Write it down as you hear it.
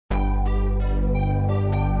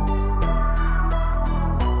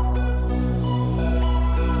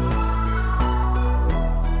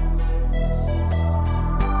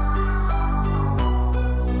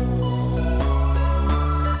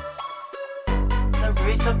the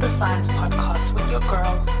Roots of the Science podcast with your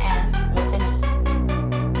girl, Anne with an E.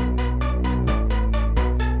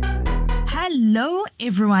 Hello,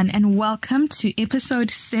 everyone, and welcome to episode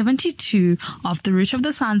 72 of the Root of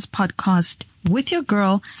the Science podcast with your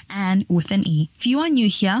girl, Anne with an E. If you are new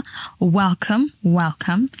here, welcome.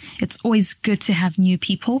 It's always good to have new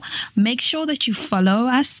people. Make sure that you follow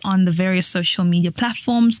us on the various social media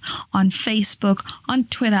platforms, on Facebook, on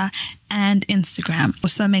Twitter, and Instagram.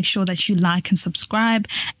 Also, make sure that you like and subscribe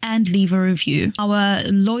and leave a review. Our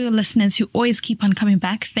loyal listeners who always keep on coming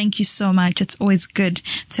back, thank you so much. It's always good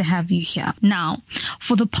to have you here. Now,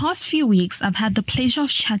 for the past few weeks, I've had the pleasure of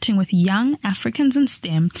chatting with young Africans in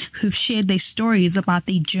STEM who've shared their stories about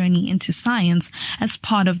their journey into science as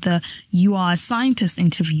part of the You Are a Scientist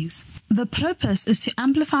interviews. The purpose is to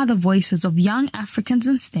amplify the voices of young Africans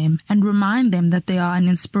in STEM and remind them that they are an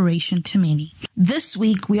inspiration to many. This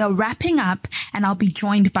week, we are wrapping up, and I'll be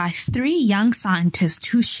joined by 3 young scientists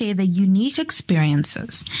who share their unique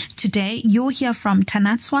experiences. Today, you'll hear from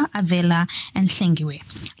Tanatswa, Avela, and Hlengiwe.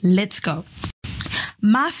 Let's go.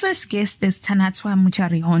 My first guest is Tanatswa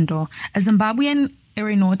Mucharihondo, a Zimbabwean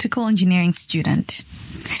aeronautical engineering student.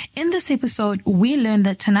 In this episode, we learned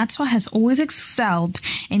that Tanatswa has always excelled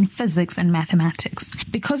in physics and mathematics.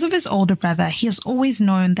 Because of his older brother, he has always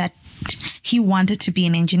known that he wanted to be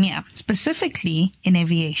an engineer, specifically in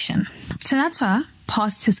aviation. Tanatswa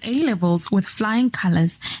passed his A-levels with flying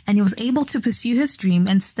colors, and he was able to pursue his dream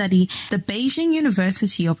and study the Beijing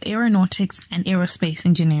University of Aeronautics and Aerospace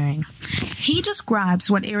Engineering. He describes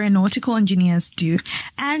what aeronautical engineers do,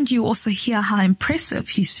 and you also hear how impressive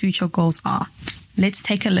his future goals are. Let's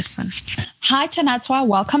take a listen. Hi, Tanatswa.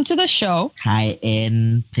 Welcome to the show. Hi,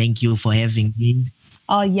 Anne. Thank you for having me.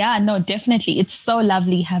 Oh, yeah, no, definitely. It's so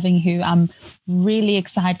lovely having you. I'm really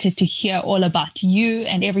excited to hear all about you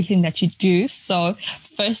and everything that you do. So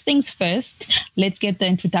first things first, let's get the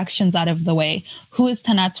introductions out of the way. Who is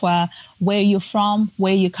Tanatswa? Where are you from?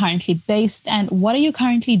 Where are you currently based? And what are you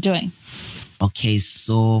currently doing? Okay,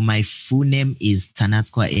 so my full name is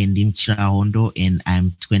Tanatswa Mucharihondo, and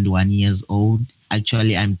I'm 21 years old.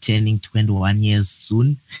 Actually, I'm turning 21 years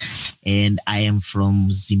soon, and I am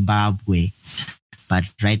from Zimbabwe. But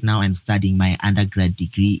right now I'm studying my undergrad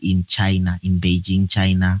degree in China, in Beijing,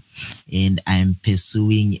 China, and I'm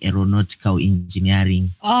pursuing aeronautical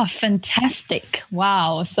engineering. Oh, fantastic.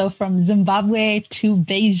 Wow. So from Zimbabwe to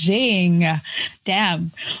Beijing.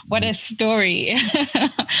 Damn, what a story.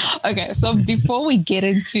 Okay, so before we get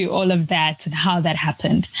into all of that and how that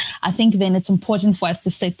happened, I think then it's important for us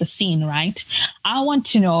to set the scene, right? I want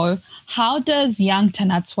to know, how does young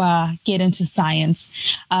Tanatswa get into science?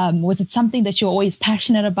 Was it something that you're always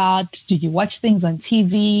passionate about? Did you watch things on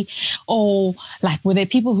TV? Or like, were there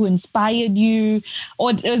people who inspired you?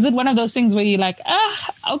 Or is it one of those things where you're like,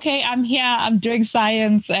 okay, I'm here, I'm doing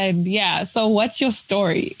science, and yeah. So what's your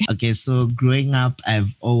story? Okay, so growing up,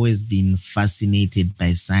 I've always been fascinated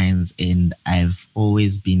by science, and I've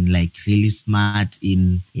always been like really smart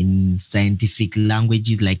in scientific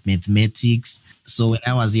languages like mathematics. So when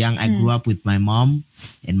I was young, I grew up with my mom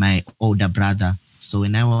and my older brother. So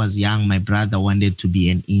when I was young, my brother wanted to be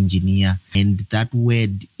an engineer. And that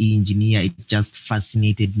word engineer, it just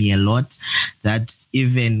fascinated me a lot. That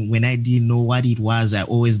even when I didn't know what it was, I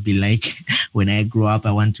always be like, when I grow up,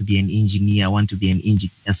 I want to be an engineer. I want to be an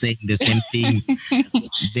engineer, saying the same thing.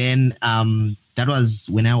 Then that was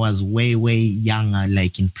when I was way, way younger,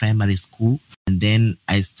 like in primary school. And then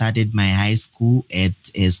I started my high school at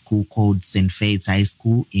a school called St. Faith's High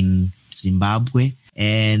School in Zimbabwe.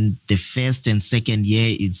 And the first and second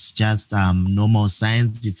year, it's just normal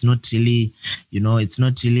science. It's not really, it's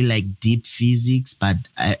not really like deep physics, but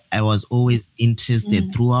I was always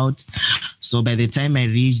interested throughout. So by the time I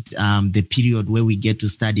reached the period where we get to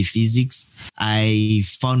study physics, I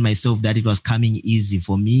found myself that it was coming easy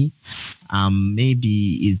for me.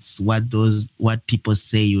 Maybe it's what people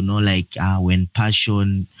say, when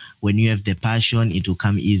you have the passion, it will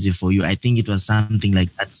come easy for you. I think it was something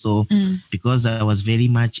like that. So because I was very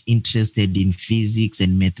much interested in physics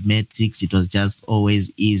and mathematics, it was just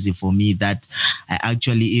always easy for me that I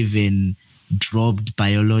actually even dropped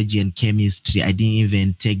biology and chemistry. I didn't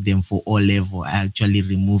even take them for O level. I actually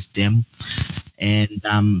removed them. And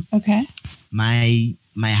my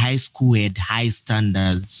high school had high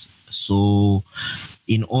standards. So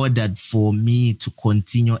in order for me to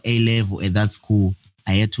continue A level at that school,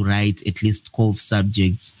 I had to write at least 12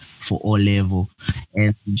 subjects for O level.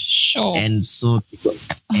 And so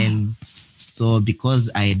because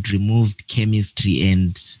I had removed chemistry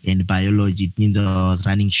and biology, it means I was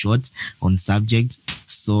running short on subjects.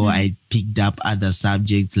 So I picked up other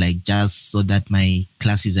subjects, like just so that my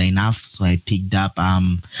classes are enough. So I picked up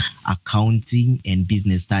accounting and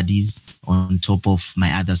business studies on top of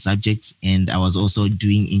my other subjects. And I was also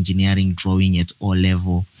doing engineering drawing at O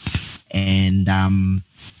level. And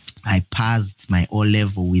I passed my O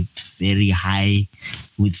level with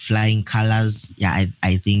flying colors. Yeah,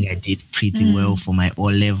 I think I did pretty well for my O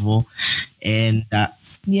level. And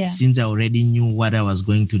since I already knew what I was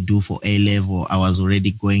going to do for A level, I was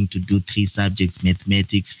already going to do 3 subjects: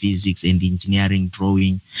 mathematics, physics, and engineering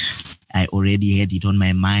drawing. I already had it on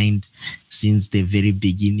my mind since the very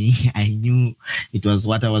beginning. I knew it was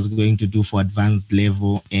what I was going to do for advanced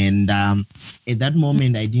level. And at that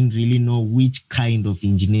moment, I didn't really know which kind of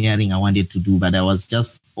engineering I wanted to do, but I was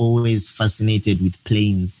just always fascinated with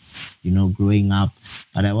planes, growing up.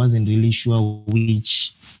 But I wasn't really sure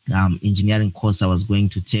which engineering course I was going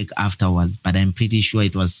to take afterwards. But I'm pretty sure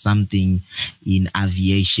it was something in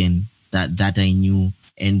aviation that I knew.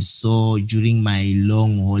 And so during my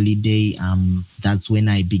long holiday, that's when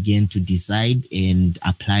I began to decide and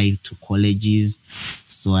apply to colleges.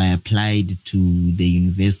 So I applied to the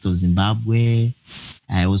University of Zimbabwe.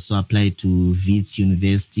 I also applied to Wits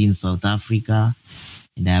University in South Africa.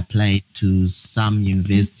 And I applied to some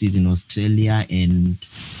universities in Australia and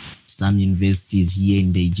some universities here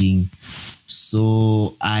in Beijing.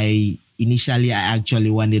 So I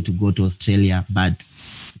actually wanted to go to Australia, but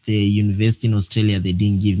the university in Australia, they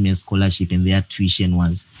didn't give me a scholarship, and their tuition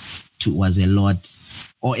was a lot.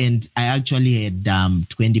 And I actually had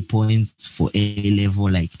 20 points for A level,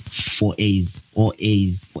 like 4 A's or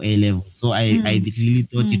A's for A level. So I really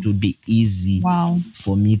thought it would be easy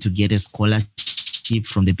for me to get a scholarship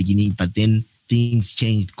from the beginning. But then things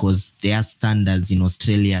changed because their standards in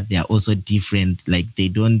Australia, they are also different. Like they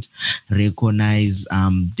don't recognize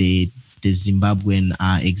the Zimbabwean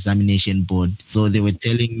examination board. So they were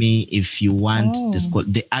telling me, if you want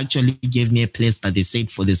they actually gave me a place, but they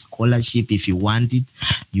said for the scholarship, if you want it,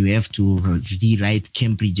 you have to rewrite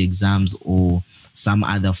Cambridge exams or some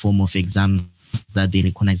other form of exams that they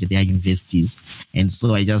recognize at their universities. And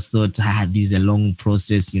so I just thought, this is a long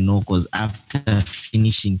process, because after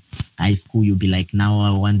finishing high school, you'll be like, now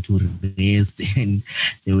I want to rest. And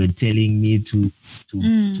they were telling me to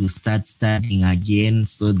start studying again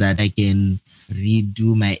so that I can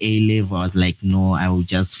redo my A level. I was like, no, I will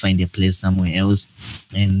just find a place somewhere else.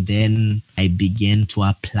 And then I began to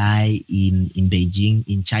apply in Beijing,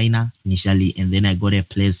 in China initially. And then I got a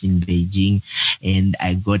place in Beijing, and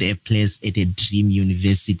I got a place at a dream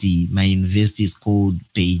university. My university is called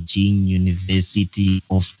Beijing University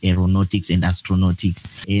of Aeronautics and Astronautics.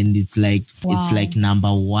 And it's like number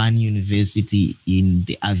 1 university in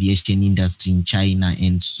the aviation industry in China.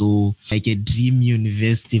 And so like a dream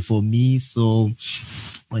university for me. So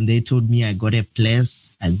when they told me I got a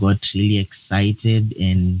place, I got really excited.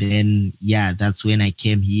 And then, that's when I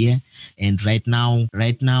came here. And right now,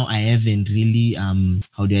 I haven't really,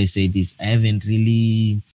 how do I say this? I haven't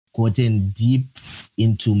really gotten deep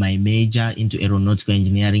into my major, into aeronautical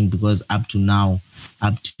engineering, because up to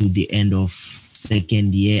the end of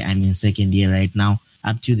second year, I'm in second year right now.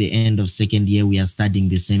 Up to the end of second year, we are studying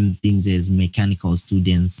the same things as mechanical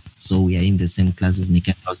students. So we are in the same class as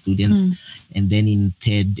mechanical students. And then in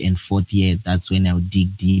third and fourth year, that's when I'll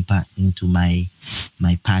dig deeper into my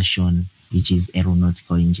passion, which is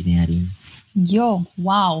aeronautical engineering. Yo,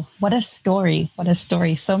 wow. What a story.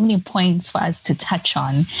 So many points for us to touch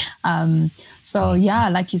on. So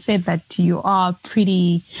like you said, that you are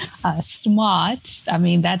pretty smart. I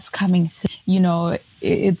mean, that's coming,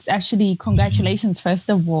 it's actually congratulations, first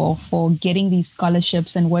of all, for getting these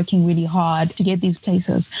scholarships and working really hard to get these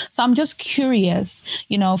places. So I'm just curious,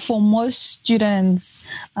 for most students,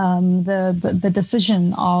 the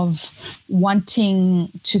decision of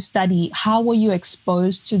wanting to study, how were you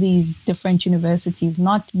exposed to these different universities?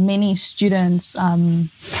 Not many students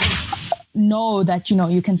know that,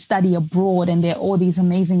 you can study abroad, and there are all these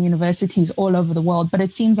amazing universities all over the world. But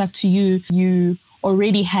it seems like to you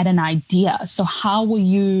already had an idea. So how were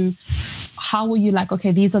you like,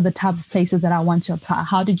 okay, these are the type of places that I want to apply?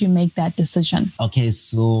 How did you make that decision? Okay,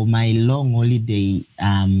 so my long holiday,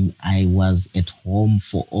 I was at home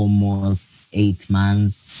for almost 8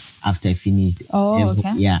 months after I finished. Oh,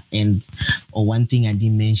 okay. Yeah, and one thing I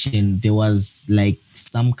didn't mention, there was like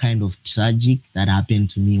some kind of tragic that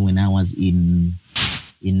happened to me when I was in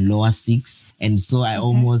lower 6. And so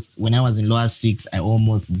when I was in lower 6, I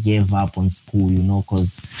almost gave up on school,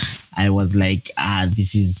 because I was like, I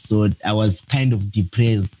was kind of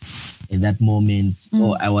depressed. at that moment.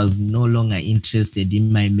 So I was no longer interested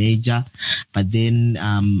in my major. But then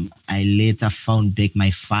I later found back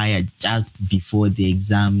my fire just before the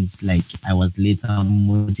exams. Like I was later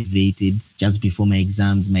motivated just before my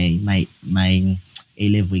exams, my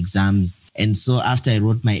A-level exams. And so after I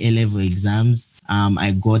wrote my A-level exams,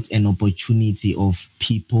 I got an opportunity of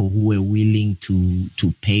people who were willing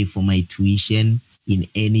to pay for my tuition in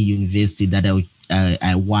any university that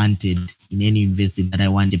I wanted,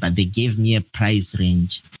 but they gave me a price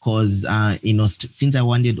range because since I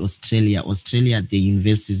wanted Australia, the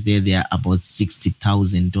universities there, they are about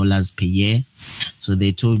 $60,000 per year. So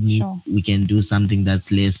they told me we can do something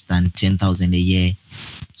that's less than $10,000 a year.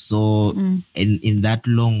 So in that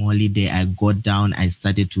long holiday, I got down, I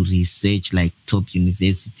started to research like top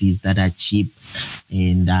universities that are cheap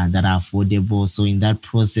and that are affordable. So in that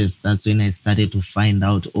process, that's when I started to find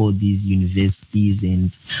out all these universities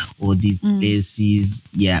and all these places.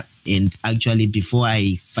 Yeah. And actually, before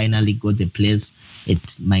I finally got the place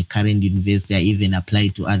at my current university, I even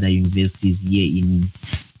applied to other universities here in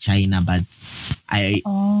China, but I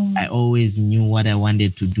always knew what I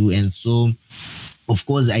wanted to do. And so, of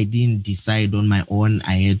course, I didn't decide on my own.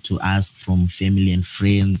 I had to ask from family and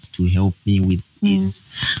friends to help me with these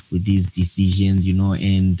decisions,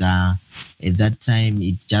 and at that time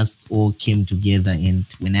it just all came together. And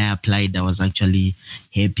when I applied, I was actually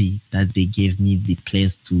happy that they gave me the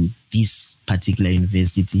place to this particular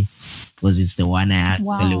university because it's the one I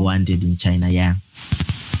actually wanted in China. Yeah.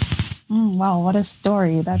 Wow, what a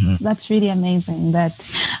story. That's really amazing that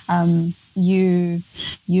you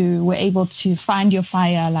were able to find your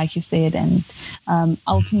fire, like you said, and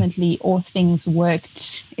ultimately all things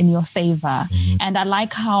worked in your favor. And I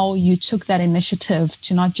like how you took that initiative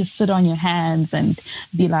to not just sit on your hands and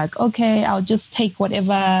be like, okay, I'll just take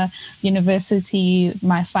whatever university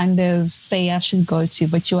my funders say I should go to.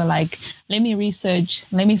 But you were like, let me research,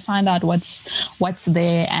 let me find out what's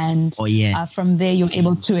there. And from there, you're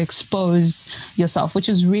able to expose yourself, which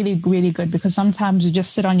is really, really good, because sometimes you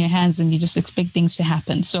just sit on your hands and you just expect things to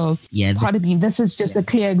happen. So pardon me, this is just a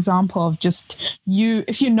clear example of just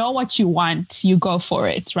if you know what you want, you go for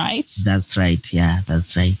it, right? That's right. Yeah,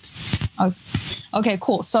 that's right. Okay,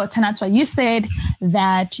 cool. So Tanatswa, you said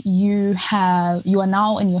that you are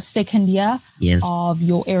now in your second year of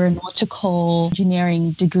your aeronautical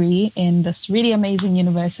engineering degree in this really amazing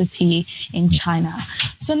university in China.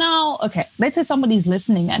 So now, okay, let's say somebody's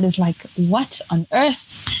listening and is like, what on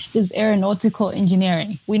earth is aeronautical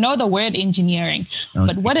engineering? We know the word engineering,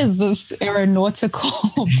 but what is this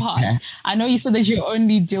aeronautical part? I know you said that you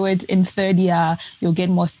only do it in third year, you'll get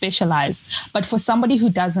more specialized. But for somebody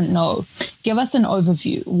who doesn't know, give us an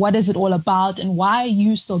overview. What is it all about and why are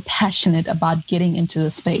you so passionate about getting into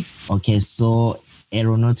the space? Okay, so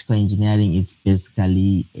aeronautical engineering, it's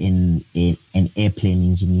basically an airplane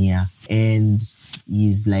engineer, and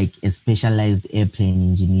he's like a specialized airplane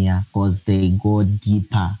engineer because they go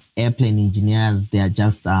deeper. Airplane engineers, they are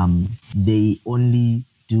just they only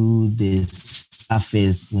do the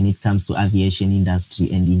surface when it comes to aviation industry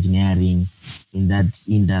and engineering in that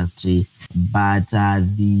industry. But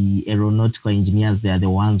the aeronautical engineers, they are the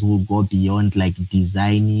ones who go beyond like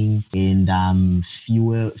designing and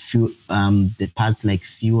fuel, the parts like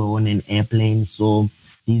fuel on an airplane. So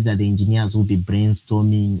these are the engineers who will be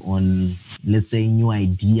brainstorming on, let's say, new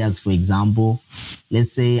ideas. For example,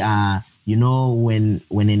 let's say, when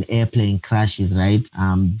an airplane crashes, right?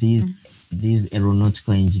 These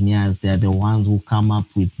aeronautical engineers, they're the ones who come up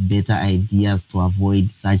with better ideas to avoid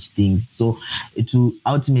such things. So it will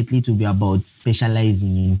ultimately to be about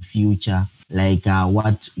specializing in future. Like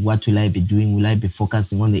what will I be doing? Will I be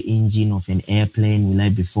focusing on the engine of an airplane? Will I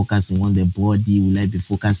be focusing on the body? Will I be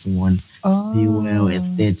focusing on fuel,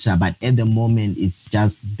 etc.? But at the moment, it's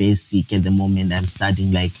just basic. At the moment, I'm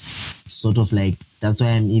studying like sort of like, that's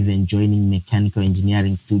why I'm even joining mechanical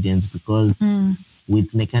engineering students, because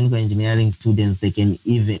with mechanical engineering students, they can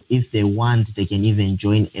even, if they want, they can even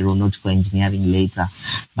join aeronautical engineering later.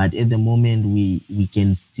 But at the moment, we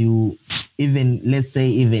can still, let's say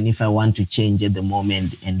if I want to change at the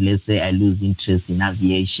moment, and let's say I lose interest in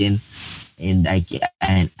aviation, and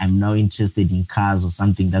I'm now interested in cars or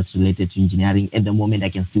something that's related to engineering, at the moment I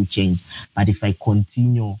can still change. But if I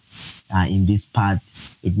continue in this path,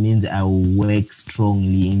 it means I will work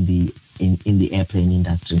strongly in the airplane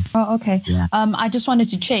industry. Oh, okay. Yeah. I just wanted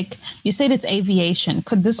to check. You said it's aviation.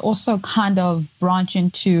 Could this also kind of branch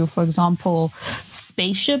into, for example,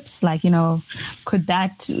 spaceships? Like, is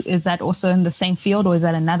that also in the same field, or is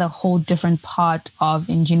that another whole different part of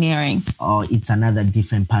engineering? Oh, it's another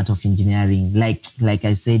different part of engineering. Like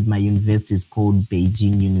I said, my university is called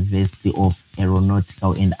Beijing University of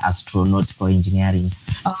aeronautical and astronautical engineering.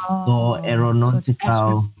 So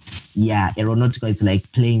aeronautical, aeronautical, it's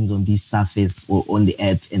like planes on this surface or on the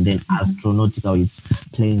earth, and then astronautical, it's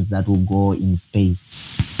planes that will go in space.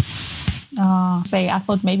 I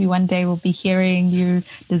thought maybe one day we'll be hearing you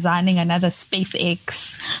designing another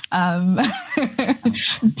SpaceX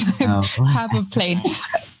type of plane.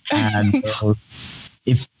 And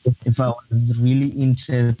if I was really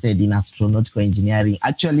interested in astronautical engineering,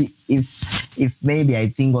 actually, if maybe I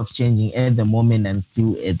think of changing at the moment, I'm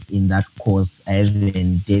still in that course. I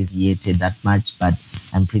haven't deviated that much, but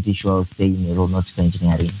I'm pretty sure I'll stay in aeronautical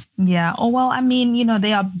engineering. Yeah. Oh, well, I mean,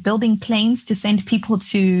 they are building planes to send people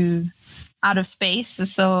to outer space.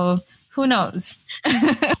 So who knows?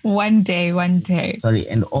 One day. Sorry,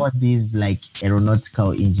 and all these like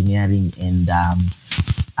aeronautical engineering and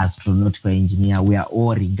astronautical engineer, we are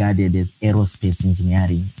all regarded as aerospace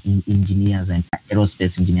engineering engineers, and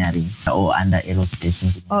aerospace engineering or under aerospace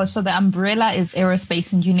engineering. Oh, so the umbrella is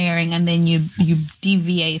aerospace engineering, and then you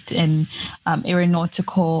deviate in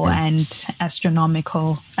aeronautical and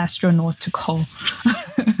astronautical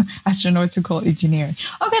engineering.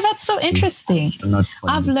 Okay, that's so interesting.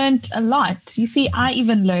 I've learned a lot. You see, I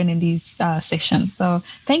even learn in these sessions. So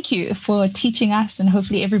thank you for teaching us, and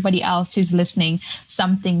hopefully everybody else who's listening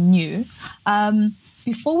something new.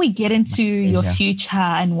 Before we get into your future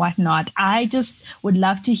and whatnot, I just would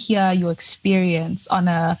love to hear your experience on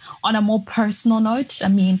a more personal note. I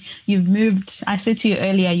mean, you've moved, I said to you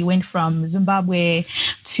earlier, you went from Zimbabwe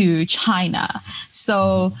to China.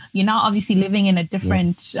 So you're now obviously living in a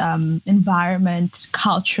different environment,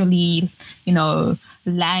 culturally,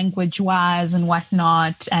 language-wise and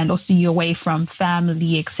whatnot, and also you're away from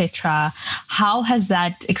family, etc. How has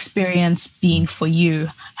that experience been for you?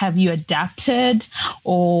 Have you adapted,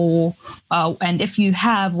 or and if you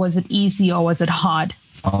have, was it easy or was it hard?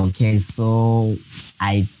 Okay, so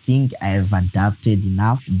I think I've adapted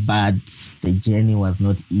enough, but the journey was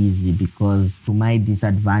not easy because, to my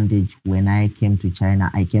disadvantage, when I came to China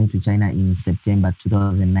in September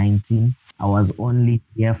 2019. I was only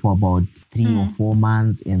here for about 3 or 4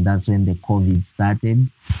 months, and that's when the COVID started.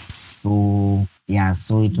 So it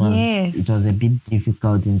was a bit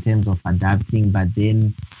difficult in terms of adapting, but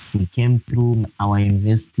then we came through. Our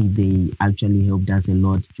university, they actually helped us a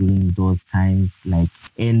lot during those times.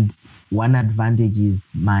 And one advantage is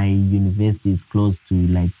my university is close to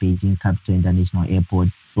Beijing Capital International Airport.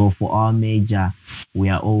 So for our major, we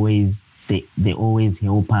are always they always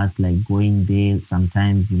help us, going there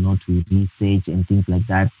sometimes, to research and things like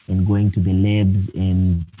that, and going to the labs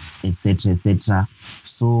and etc. etc.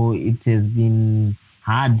 So it has been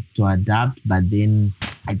hard to adapt, but then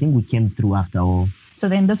I think we came through after all. So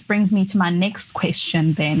then this brings me to my next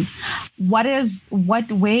question then. Where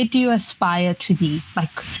do you aspire to be? I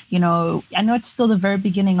know it's still the very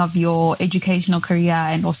beginning of your educational career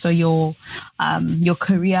and also your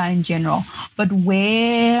career in general, but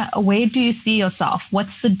where do you see yourself?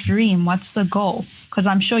 What's the dream? What's the goal? Because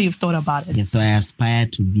I'm sure you've thought about it. Yeah, so I aspire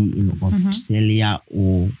to be in Australia,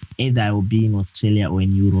 or either I will be in Australia or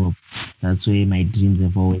in Europe. That's where my dreams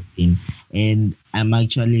have always been. And I'm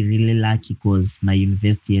actually really lucky because my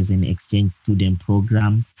university has an exchange student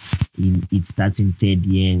program. It starts in 3rd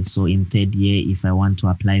year. So in 3rd year, if I want to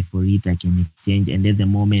apply for it, I can exchange. And at the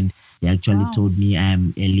moment, they actually told me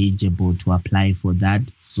I'm eligible to apply for that.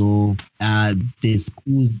 So the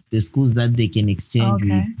schools that they can exchange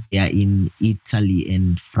with, they are in Italy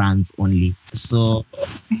and France only. So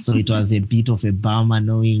it was a bit of a bummer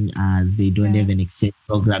knowing they don't have an exchange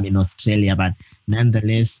program in Australia, but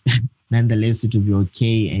nonetheless, it will be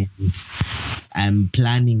okay. And I'm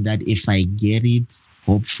planning that if I get it,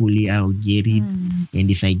 hopefully I'll get it. And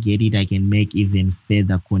if I get it, I can make even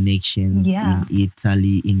further connections in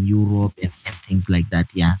Italy, in Europe, and things like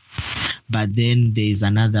that. Yeah. But then there's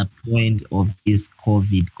another point of this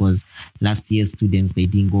COVID, because last year students, they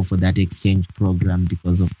didn't go for that exchange program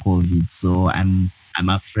because of COVID. So I'm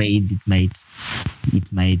afraid it might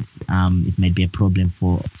be a problem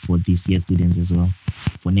for this year's students as well,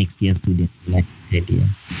 for next year's students. Like I said, yeah.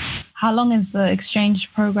 How long is the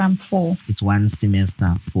exchange program for? It's 1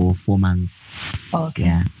 semester for 4 months. Okay.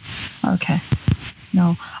 Yeah. Okay.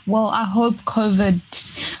 No. Well, I hope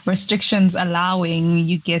COVID restrictions allowing,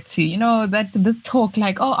 you get to, this talk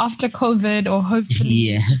after COVID, or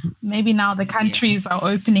hopefully maybe now the countries are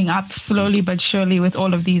opening up slowly but surely with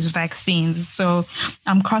all of these vaccines. So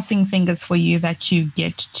I'm crossing fingers for you that you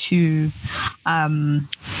get to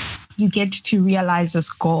you get to realize this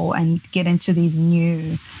goal and get into these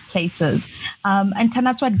new places. And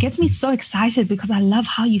Tanatswa, it gets me so excited because I love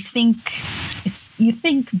how you think. You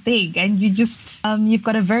think big, and you just you've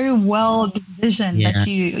got a very world vision that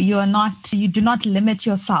you do not limit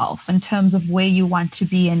yourself in terms of where you want to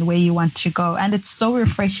be and where you want to go. And it's so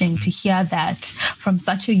refreshing to hear that from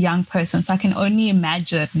such a young person. So I can only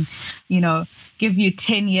imagine, give you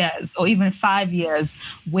 10 years or even 5 years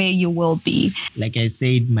where you will be. Like I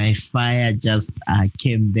said, my fire just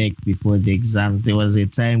came back before the exams. There was a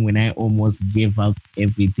time when I almost gave up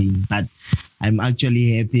everything, but I'm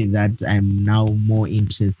actually happy that I'm now more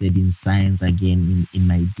interested in science again in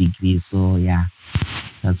my degree. So yeah,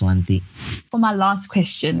 that's one thing. For my last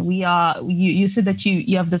question, you said that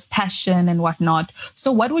you have this passion and whatnot.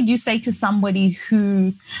 So what would you say to somebody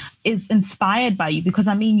who is inspired by you? Because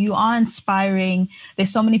you are inspiring.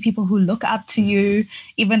 There's so many people who look up to you.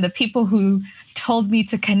 Even the people who told me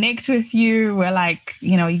to connect with you were like,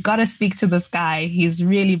 you got to speak to this guy. He's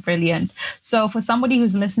really brilliant. So for somebody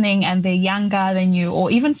who's listening and they're younger than you, or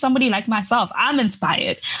even somebody like myself, I'm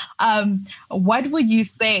inspired. What would you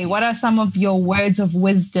say? What are some of your words of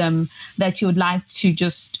wisdom that you would like to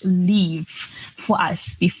just leave for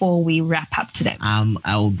us before we wrap up today?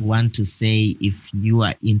 I would want to say, if you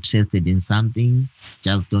are interested in something,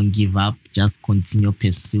 just don't give up. Just continue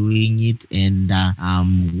pursuing it, and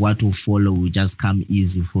what will follow will just come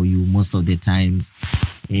easy for you most of the times.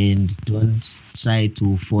 And don't try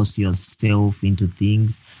to force yourself into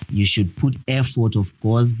things. You should put effort, of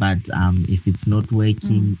course, but if it's not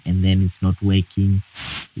working and then it's not working,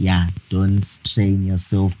 don't strain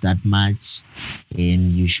yourself that much.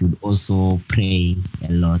 And you should also pray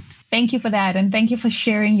a lot. Thank you for that. And thank you for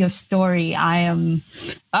sharing your story. It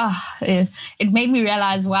made me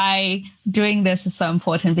realize why doing this is so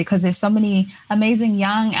important, because there's so many amazing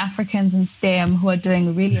young Africans in STEM who are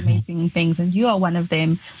doing really amazing things, and you are one of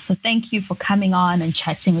them. So thank you for coming on and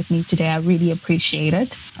chatting with me today. I really appreciate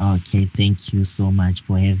it. Okay, thank you so much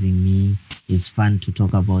for having me. It's fun to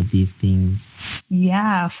talk about these things.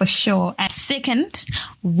 Yeah, for sure. And second,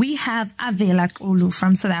 we have Avela Xulu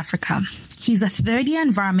from South Africa. He's a third-year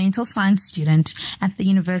environmental science student at the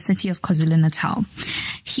University of KwaZulu-Natal.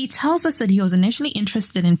 He tells us that he was initially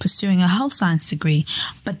interested in pursuing a health science degree,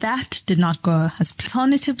 but that did not go as planned.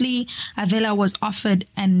 Alternatively, Avela was offered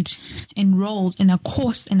and enrolled in a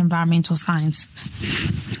course in environmental sciences.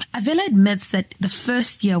 Avela admits that the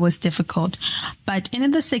first year was difficult, but in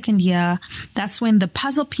the second year, that's when the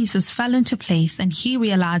puzzle pieces fell into place and he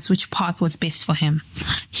realized which path was best for him.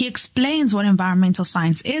 He explains what environmental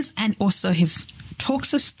science is, and also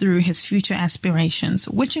talks us through his future aspirations,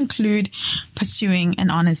 which include pursuing an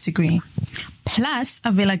honors degree. Plus,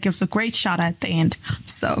 Avela gives a great shout out at the end,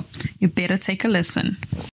 so you better take a listen.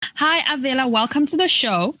 Hi, Avela. Welcome to the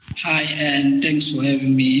show. Hi, and thanks for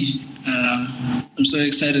having me. I'm so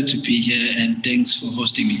excited to be here, and thanks for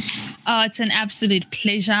hosting me. Oh, it's an absolute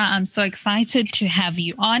pleasure. I'm so excited to have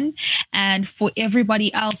you on, and for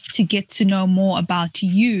everybody else to get to know more about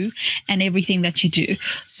you and everything that you do.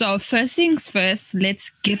 So first things first, let's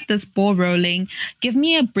get this ball rolling. Give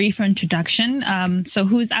me a brief introduction. So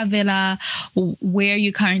who's Avela? Where are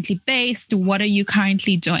you currently based? What are you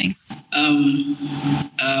currently doing?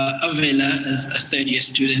 Avela is a third-year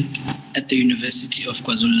student at the University of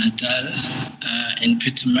KwaZulu-Natal in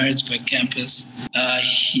Pietermaritzburg campus.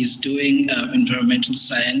 He's doing environmental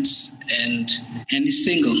science and he's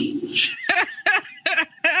single.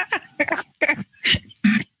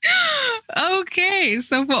 Okay,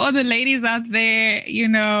 so for all the ladies out there,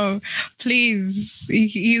 please,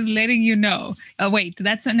 he's letting you know. Oh, wait,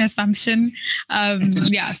 that's an assumption.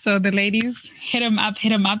 So the ladies, hit him up.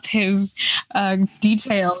 His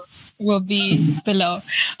details will be below.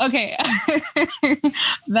 Okay,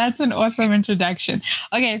 that's an awesome introduction.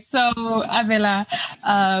 Okay, so Avela,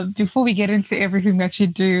 before we get into everything that you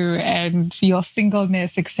do and your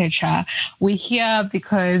singleness, etc., we're here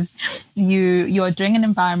because you're doing an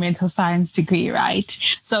environmental science degree, right?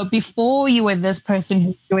 So before you were this person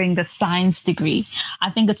who's doing the science degree, I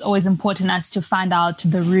think it's always important as to find out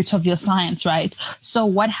the root of your science, right? So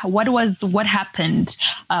what happened?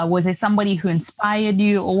 Was it somebody who inspired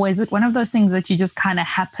you, or was it one of those things that you just kind of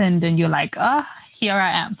happened and you're like, here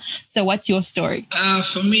I am? So what's your story?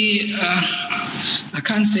 For me, I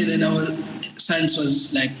can't say that science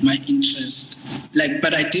was like my interest.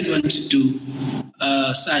 But I did want to do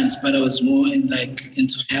science, but I was more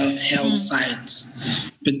into health science.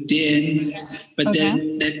 But then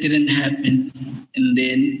that didn't happen. And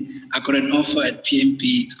then I got an offer at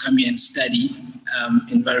PMP to come here and study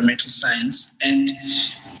environmental science. And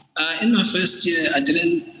in my first year, I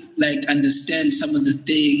didn't like understand some of the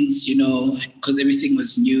things, you know, because everything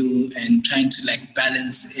was new and trying to like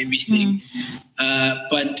balance everything.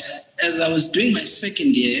 But as I was doing my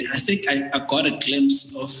second year, I think I got a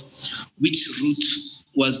glimpse of which route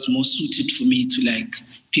was more suited for me to like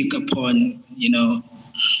pick up on, you know.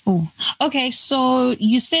 Oh, okay. So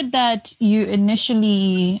you said that you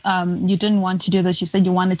initially, you didn't want to do this. You said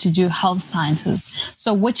you wanted to do health sciences.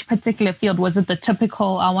 So which particular field? Was it the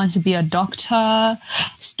typical, I want to be a doctor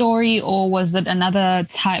story, or was it another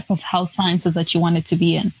type of health sciences that you wanted to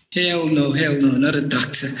be in? Hell no, not a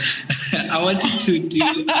doctor. I wanted to do...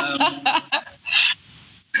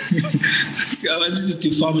 I wanted to do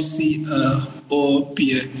pharmacy or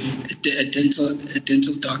be a dental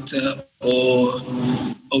doctor or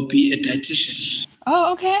be a dietitian.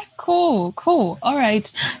 Oh, okay. Cool. All right.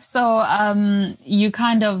 So you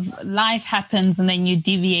kind of, life happens and then you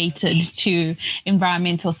deviated to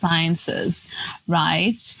environmental sciences,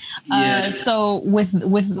 right? Yeah. So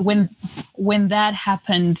when that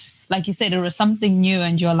happened, like you said, it was something new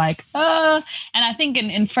and you're like, and I think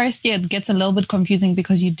in first year it gets a little bit confusing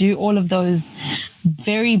because you do all of those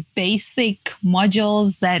very basic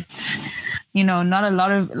modules that, you know, not a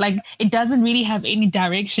lot of, like, it doesn't really have any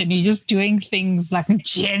direction. You're just doing things like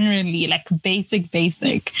generally, like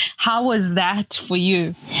basic. How was that for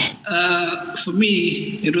you? For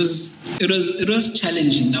me, it was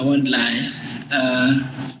challenging, I won't lie.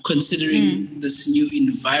 Considering this new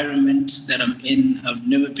environment that I'm in, I've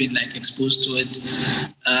never been like exposed to it.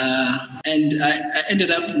 And I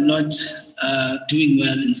ended up not doing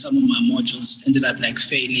well in some of my modules, ended up like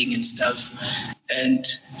failing and stuff.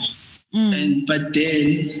 But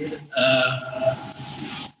then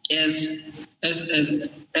as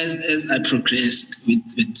I progressed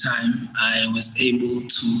with time, I was able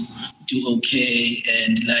to do okay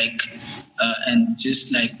and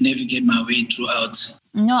just like navigate my way throughout.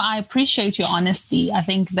 No, I appreciate your honesty. I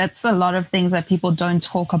think that's a lot of things that people don't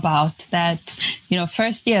talk about, that, you know,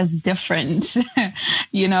 first year is different.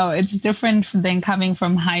 You know, it's different than coming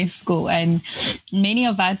from high school. And many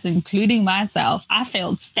of us, including myself, I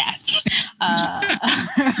failed stats.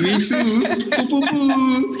 Me too.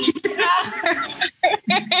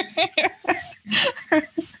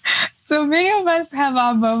 So many of us have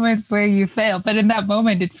our moments where you fail, but in that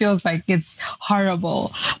moment, it feels like it's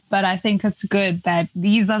horrible. But I think it's good that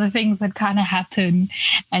these are the things that kind of happen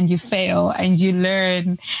and you fail and you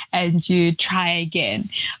learn and you try again.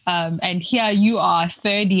 And here you are,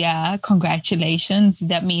 third year. Congratulations.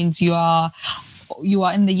 That means you are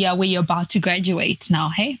in the year where you're about to graduate now.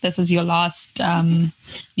 Hey, this is your last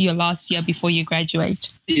year before you graduate.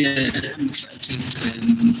 Yeah, I'm excited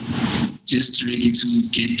and just ready to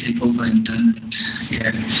get it over and done with.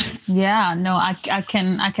 Yeah, no, I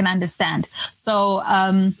can understand. So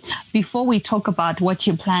before we talk about what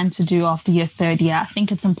you plan to do after your third year, I think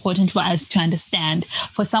it's important for us to understand,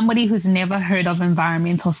 for somebody who's never heard of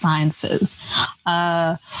environmental sciences,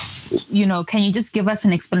 you know, can you just give us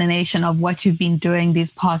an explanation of what you've been doing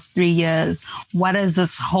these past 3 years? What is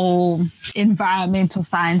this whole environmental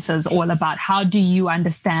sciences all about? How do you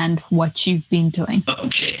understand what you've been doing?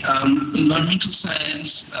 Okay, environmental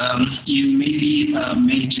science, you mainly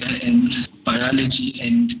major in biology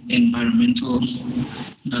and environmental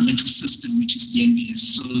system, which is ENVS.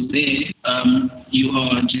 So there, you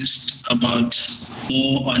are just about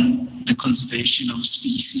more on the conservation of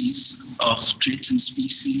species, of threatened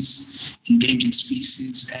species, endangered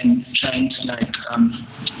species, and trying to like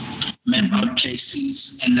map out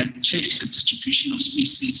places and like check the distribution of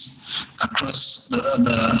species across the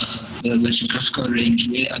geographical range.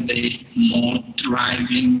 Where are they more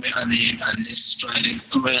thriving? Where are they less thriving?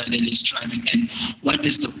 Where are they less thriving? And what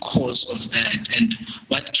is the cause of that? And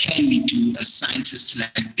what can we do as scientists to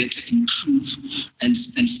like better improve and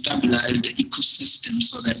stabilize the ecosystem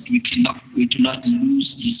so that we do not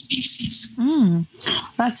lose these species?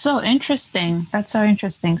 That's so interesting.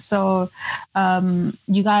 So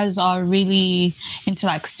you guys are really into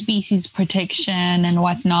like species protection and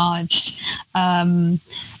whatnot.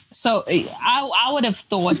 So I would have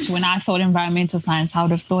thought, when I thought environmental science, I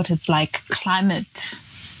would have thought it's like climate,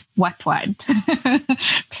 what?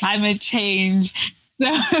 Climate change.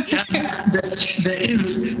 There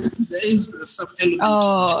is some element.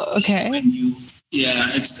 Oh, okay.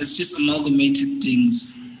 It's just amalgamated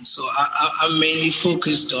things. So I'm mainly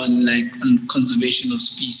focused on conservation of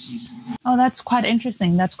species. Oh, that's quite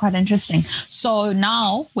interesting. So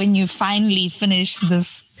now when you finally finish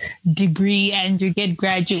this degree and you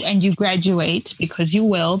graduate, because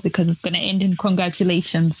it's going to end in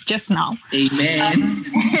congratulations just now. Amen.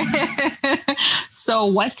 So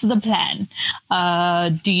what's the plan?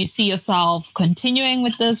 Do you see yourself continuing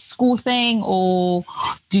with this school thing, or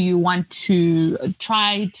do you want to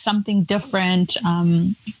try something different?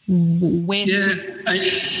 I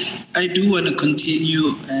do want to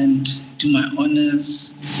continue and do my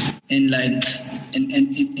honors in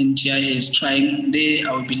GIS. Trying there,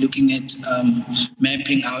 I will be looking at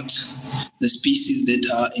mapping out the species that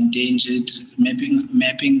are endangered,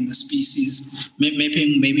 mapping the species,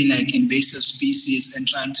 mapping maybe invasive species, and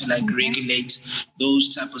trying to regulate those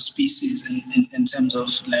type of species in terms of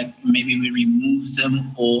maybe we remove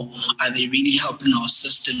them, or are they really helping our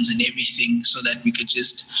systems and everything, so that we could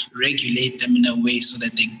just regulate them in a way so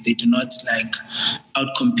that they do not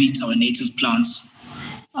outcompete our native plants.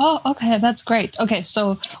 Oh, okay. That's great. Okay.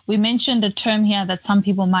 So we mentioned a term here that some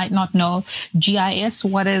people might not know, GIS.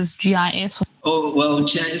 What is GIS? Oh, well,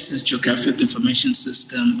 GIS is Geographic Information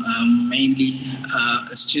System. Mainly,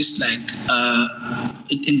 it's just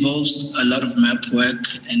it involves a lot of map work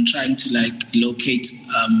and trying to locate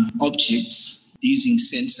objects using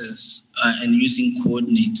sensors and using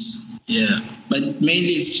coordinates. Yeah, but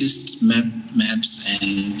mainly it's just maps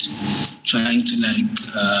and trying to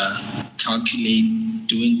calculate,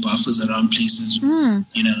 doing buffers around places.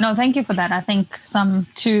 No, thank you for that. I think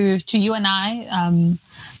to you and I,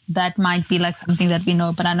 that might be something that we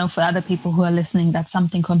know, but I know for other people who are listening, that's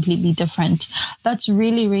something completely different. That's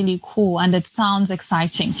really, really cool. And it sounds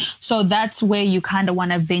exciting. So that's where you kind of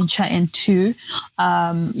want to venture into.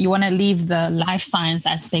 You want to leave the life science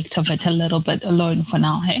aspect of it a little bit alone for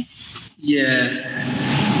now, hey? Yeah.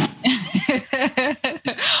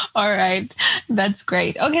 All right. That's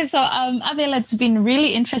great. Okay. So, Avela, it's been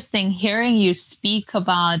really interesting hearing you speak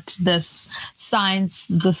about the science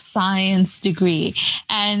degree.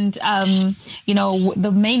 And,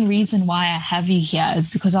 the main reason why I have you here is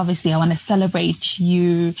because obviously I want to celebrate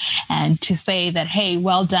you and to say that, hey,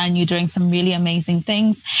 well done. You're doing some really amazing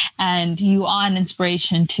things and you are an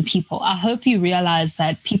inspiration to people. I hope you realize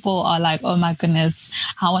that people are like, oh my goodness,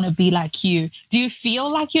 I want to be like you. Do you feel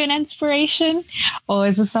like you're an inspiration? Or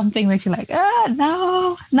is this something that you're like,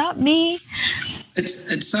 no, not me?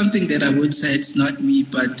 It's something that I would say it's not me,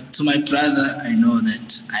 but to my brother, I know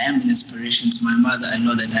that I am an inspiration. To my mother, I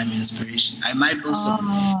know that I'm an inspiration. I might also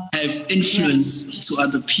have influence to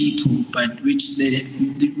other people, but which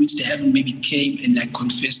they haven't maybe came and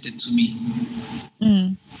confessed it to me.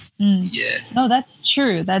 Yeah. No, that's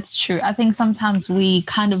true. I think sometimes we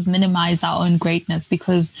kind of minimize our own greatness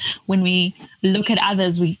because when we look at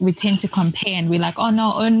others, we tend to compare and we're like, oh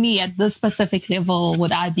no, only at this specific level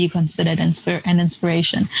would I be considered an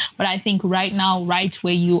inspiration. But I think right now, right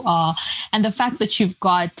where you are, and the fact that you've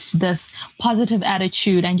got this positive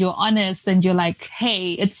attitude and you're honest and you're like,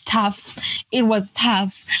 hey, it's tough. It was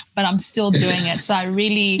tough, but I'm still doing it. So I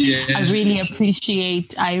really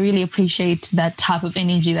appreciate that type of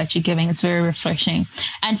energy that you're giving. It's very refreshing.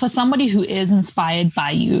 And for somebody who is inspired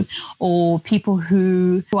by you, or people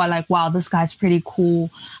who are like, wow, this guy's pretty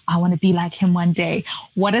cool, I want to be like him one day,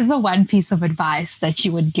 what is the one piece of advice that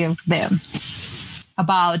you would give them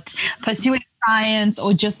about pursuing science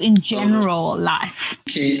or just in general life?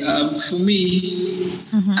 Okay, for me,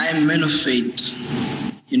 I'm a man of faith.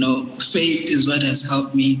 Faith is what has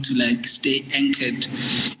helped me to stay anchored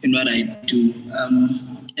in what I do.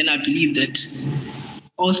 And I believe that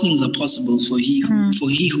all things are possible for he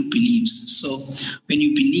who believes. So when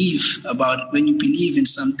you believe in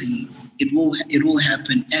something, it will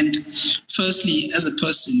happen. And firstly, as a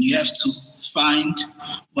person, you have to find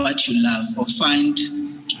what you love or find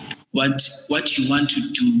what you want to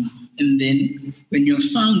do. And then when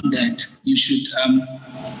you've found that, you should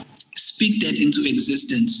speak that into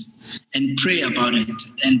existence and pray about it,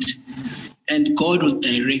 and God will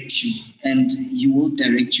direct you, and you will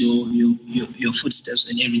direct your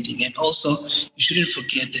footsteps and everything. And also, you shouldn't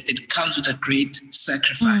forget that it comes with a great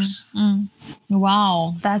sacrifice.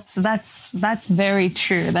 Wow, that's very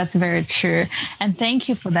true. That's very true. And thank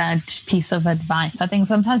you for that piece of advice. I think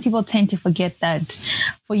sometimes people tend to forget that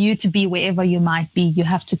for you to be wherever you might be, you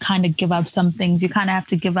have to kind of give up some things. You kind of have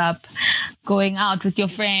to give up going out with your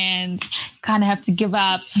friends, kind of have to give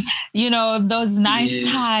up, those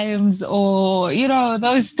nice times, or,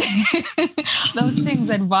 those things. those things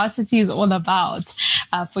that varsity is all about,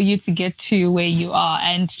 for you to get to where you are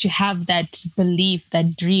and to have that belief,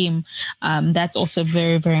 that dream. That's also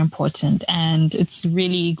very, very important. And it's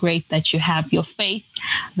really great that you have your faith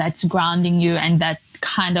that's grounding you and that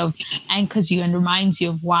kind of anchors you and reminds you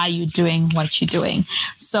of why you're doing what you're doing.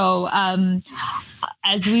 So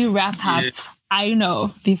as we wrap up, I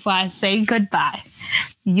know before I say goodbye,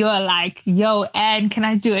 you're like, yo, Anne, can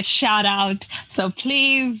I do a shout out? So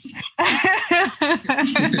please,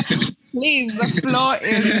 please, the floor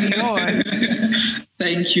is yours.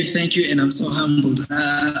 Thank you. And I'm so humbled.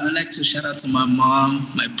 I'd like to shout out to my mom,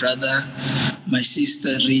 my brother, my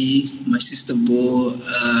sister Ree, my sister Bo,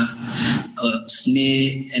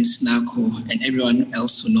 Sneh and Snako, and everyone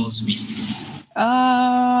else who knows me.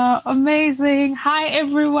 Amazing. Hi,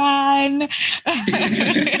 everyone.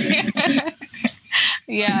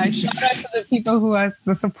 Yeah, shout out to the people who are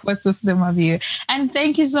the support system of you. And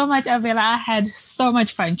thank you so much, Avela. I had so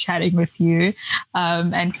much fun chatting with you,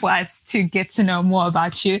 and for us to get to know more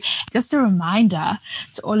about you. Just a reminder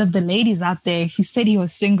to all of the ladies out there, he said he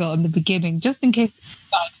was single in the beginning, just in case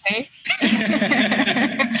they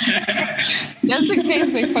just in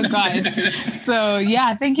case they forgot. So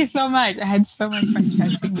yeah, thank you so much. I had so much fun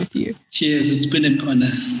chatting with you. Cheers, it's been an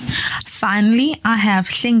honor. Finally, I have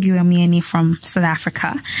Hlengiwe from South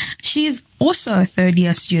Africa. She's also a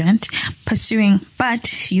third-year student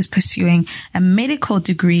she's pursuing a medical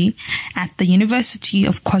degree at the University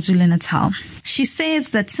of KwaZulu-Natal. She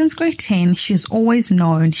says that since grade 10, she's always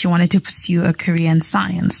known she wanted to pursue a career in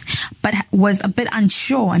science, but was a bit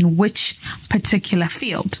unsure on which particular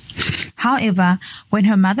field. However, when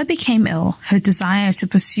her mother became ill, her desire to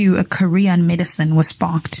pursue a career in medicine was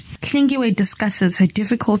sparked. Hlengiwe discusses her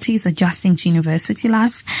difficulties adjusting to university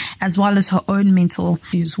life, as well as her own mental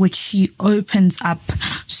issues, which she opens up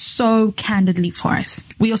so candidly for us.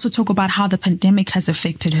 We also talk about how the pandemic has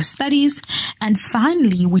affected her studies. And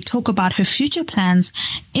finally, we talk about her future plans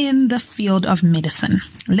in the field of medicine.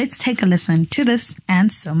 Let's take a listen to this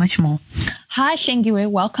and so much more. Hi,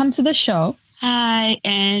 Hlengiwe. Welcome to the show. Hi,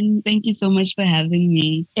 and thank you so much for having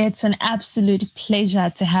me. It's an absolute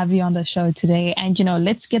pleasure to have you on the show today. And,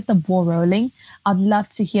 let's get the ball rolling. I'd love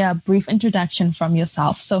to hear a brief introduction from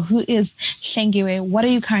yourself. So who is Hlengiwe? What are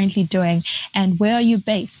you currently doing? And where are you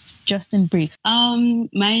based? Just in brief. My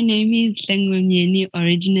name is Hlengiwe.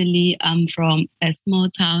 Originally, I'm from a small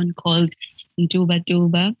town called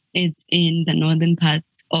Ntubatuba. It's in the northern part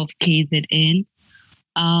of KZN.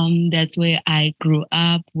 That's where I grew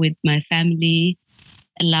up with my family,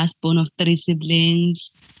 a last born of 3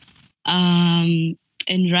 siblings. And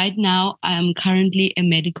right now I'm currently a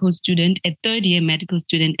medical student, a third-year medical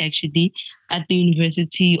student actually, at the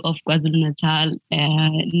University of KwaZulu-Natal,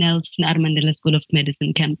 Nelson R. Mandela School of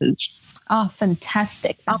Medicine campus. Oh,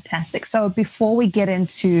 fantastic. So before we get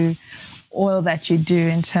into all that you do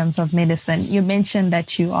in terms of medicine, you mentioned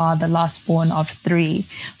that you are the last born of 3.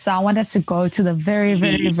 So I want us to go to the very,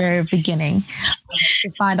 very, very beginning to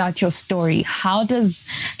find out your story. How does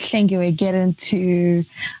Hlengiwe get into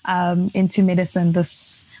medicine?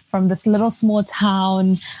 From this little small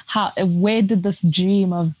town, where did this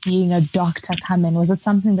dream of being a doctor come in? Was it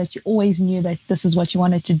something that you always knew that this is what you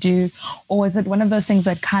wanted to do? Or was it one of those things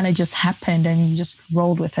that kind of just happened and you just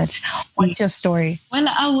rolled with it? What's your story? Well,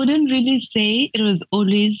 I wouldn't really say it was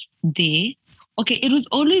always there. Okay, it was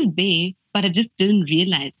always there, but I just didn't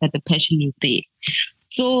realize that the passion was there.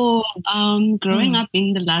 So growing up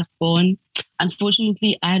being the last born,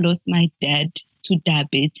 unfortunately, I lost my dad to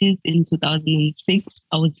diabetes in 2006.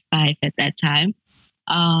 I was 5 at that time.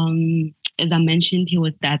 As I mentioned, he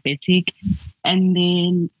was diabetic. And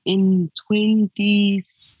then in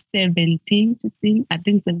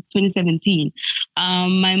 2017,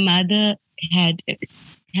 my mother had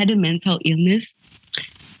a mental illness.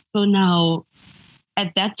 So now,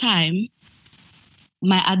 at that time,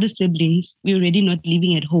 my other siblings were already not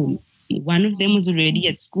living at home. One of them was already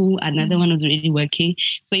at school, another one was already working.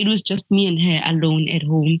 So it was just me and her alone at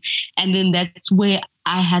home. And then that's where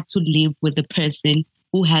I had to live with a person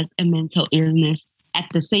who has a mental illness at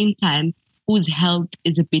the same time, whose health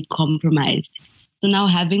is a bit compromised. So now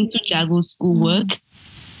having to juggle schoolwork,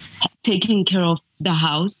 taking care of the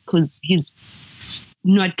house because he's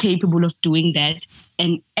not capable of doing that,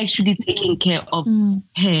 and actually taking care of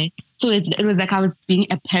her. So it was like I was being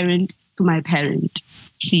a parent to my parent.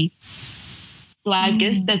 See? So I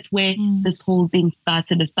guess that's where this whole thing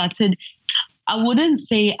started. I wouldn't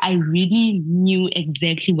say I really knew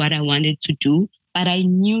exactly what I wanted to do, but I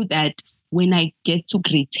knew that when I get to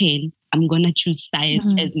grade 10, I'm going to choose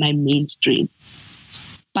science as my mainstream.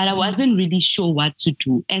 But I wasn't really sure what to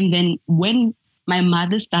do. And then when my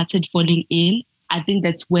mother started falling ill, I think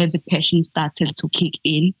that's where the passion started to kick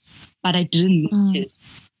in, but I didn't notice.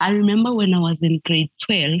 I remember when I was in grade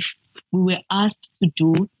 12, we were asked to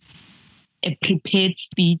do a prepared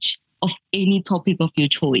speech of any topic of your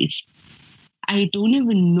choice. I don't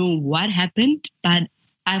even know what happened, but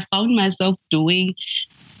I found myself doing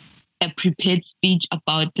a prepared speech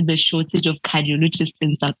about the shortage of cardiologists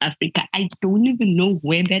in South Africa. I don't even know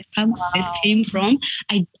where that came from.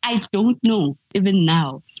 I don't know even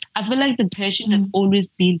now. I feel like the passion has always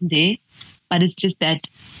been there, but it's just that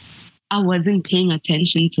I wasn't paying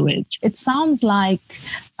attention to it. It sounds like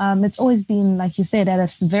it's always been, like you said, at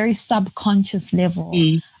a very subconscious level.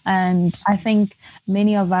 And I think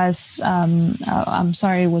many of us, I'm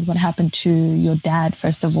sorry with what happened to your dad,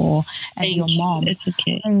 first of all, and your mom. It's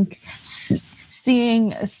okay. I think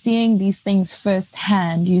seeing these things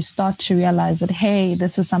firsthand, you start to realize that, hey,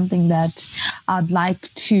 this is something that I'd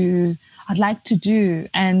like to do.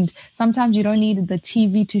 And sometimes you don't need the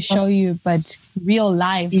TV to show you, but real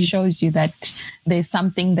life shows you that there's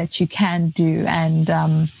something that you can do.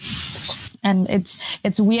 And it's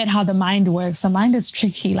weird how the mind works. The mind is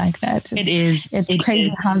tricky like that. It's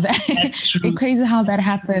crazy how that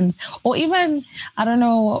happens. Or even, I don't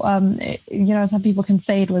know, some people can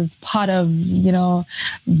say it was part of,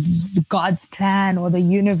 God's plan or the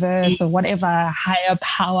universe or whatever higher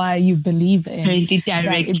power you believe in. Really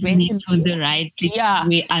direct me to the right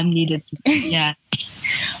way I'm needed to be. Yeah.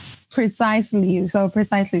 Precisely. So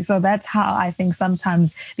that's how I think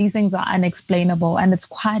sometimes these things are unexplainable, and it's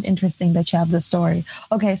quite interesting that you have the story.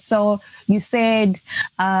 Okay, so you said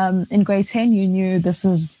in grade 10 you knew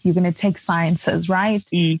you're going to take sciences, right?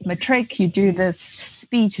 Matric, you do this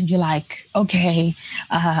speech and you're like, okay,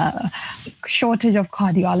 shortage of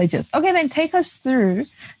cardiologists. Okay, then take us through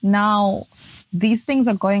now. These things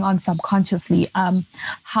are going on subconsciously.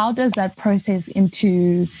 How does that process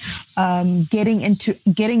into getting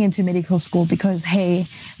into medical school? Because hey,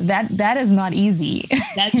 that is not easy.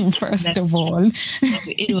 First of all,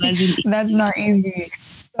 it wasn't. That's not easy.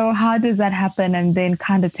 So how does that happen? And then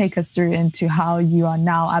kind of take us through into how you are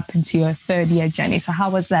now up into your third year journey. So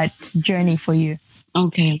how was that journey for you?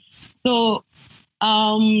 Okay, so.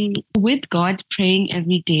 With God, praying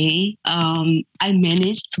every day, I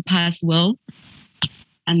managed to pass well.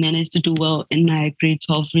 I managed to do well in my grade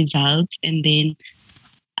 12 results, and then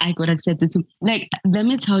I got accepted to, let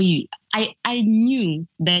me tell you, I knew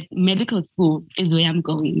that medical school is where I'm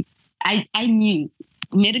going. I knew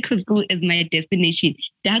medical school is my destination.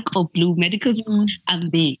 Dark or blue, medical school,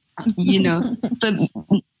 I'm there. So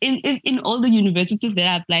in all the universities that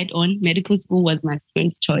I applied on, medical school was my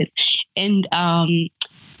first choice. And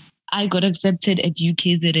I got accepted at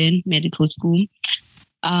UKZN medical school,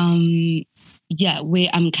 where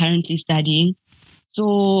I'm currently studying.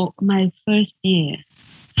 So my first year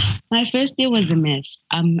was a mess.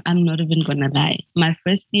 I'm not even gonna lie. My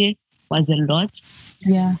first year was a lot.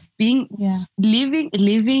 Yeah.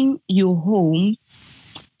 Leaving your home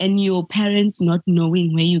and your parents not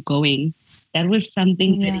knowing where you're going, that was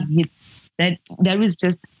something that was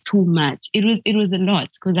just too much. It was a lot,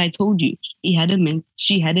 because I told you she had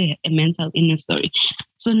a mental illness story.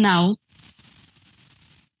 So now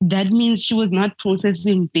that means she was not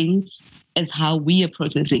processing things as how we are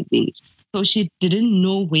processing things. So she didn't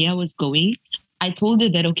know where I was going. I told her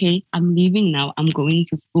that, okay, I'm leaving now. I'm going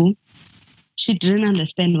to school. She didn't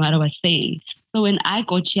understand what I was saying. So when I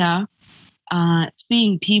got here,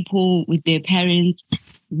 seeing people with their parents,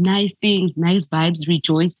 nice things, nice vibes,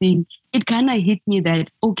 rejoicing, it kind of hit me that,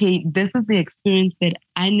 okay, this is the experience that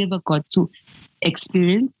I never got to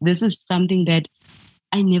experience. This is something that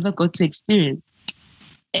I never got to experience.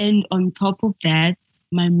 And on top of that,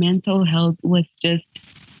 my mental health was just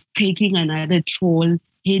taking another toll,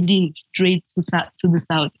 heading straight to the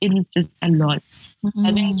south. It was just a lot.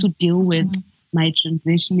 Having to deal with my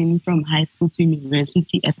transitioning from high school to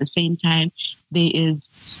university at the same time. There is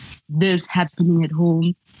this happening at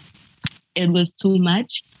home. It was too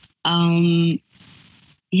much. It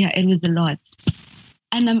was a lot.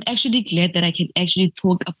 And I'm actually glad that I can actually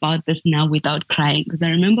talk about this now without crying. Because I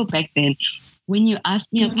remember back then, when you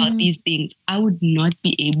asked me about these things, I would not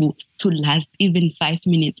be able to last even 5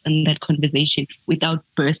 minutes in that conversation without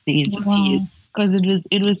bursting into tears. Because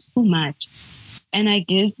it was too much. And I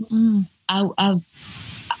guess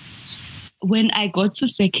when I got to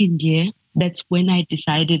second year, that's when I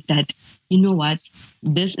decided that, you know what,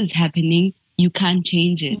 this is happening. You can't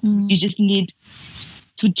change it. You just need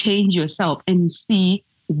to change yourself and see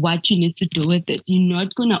what you need to do with it. You're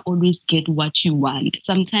not going to always get what you want.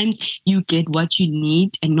 Sometimes you get what you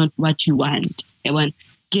need and not what you want.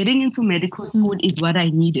 Getting into medical school is what I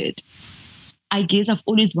needed. I guess I've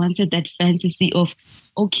always wanted that fantasy of,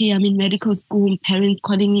 okay, I'm in medical school, parents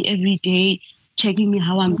calling me every day, checking me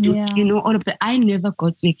how I'm doing, all of that. I never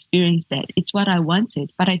got to experience that. It's what I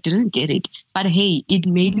wanted, but I didn't get it. But hey, it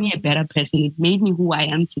made me a better person. It made me who I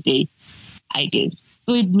am today, I guess.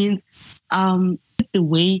 So it means the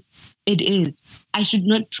way it is. I should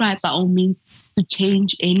not try by all means to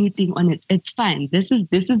change anything on it. It's fine. This is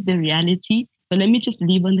the reality. So let me just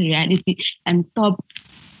live on the reality and stop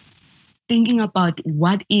thinking about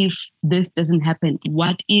what if this doesn't happen?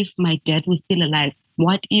 What if my dad was still alive?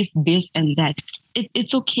 What if this and that?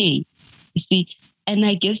 It's okay, you see. And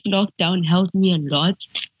I guess lockdown helped me a lot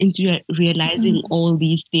into realizing all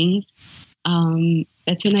these things.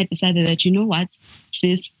 That's when I decided that, you know what,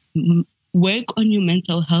 sis, work on your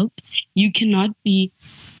mental health. You cannot be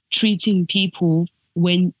treating people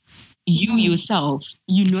when you yourself,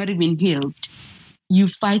 you're not even healed. You're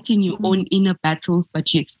fighting your own inner battles,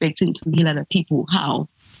 but you're expecting to heal other people. How?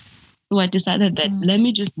 So I decided that let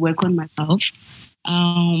me just work on myself.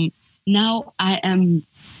 Now I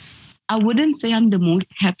wouldn't say I'm the most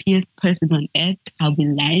happiest person on earth. I'll be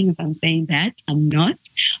lying if I'm saying that. I'm not.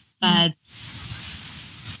 But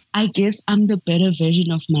I guess I'm the better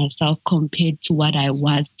version of myself compared to what I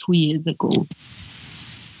was 2 years ago.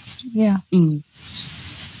 Yeah.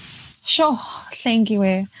 Sure. Thank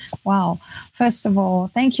you. Wow. First of all,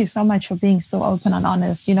 thank you so much for being so open and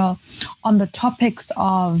honest. On the topics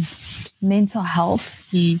of mental health,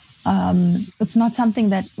 it's not something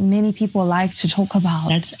that many people like to talk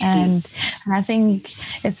about. And I think,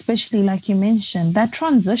 especially like you mentioned, that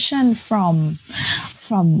transition from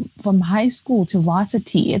high school to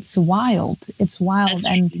varsity, it's wild.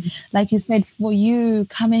 And like you said, for you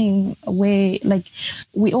coming away, like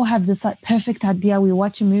we all have this perfect idea. We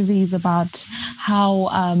watch movies about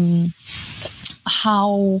how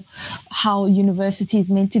university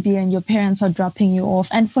is meant to be and your parents are dropping you off.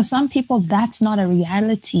 And for some people, that's not a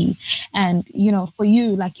reality. And, for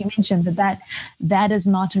you, like you mentioned, that is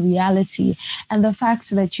not a reality. And the fact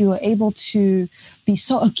that you are able to be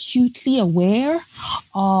so acutely aware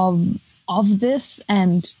of this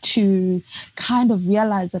and to kind of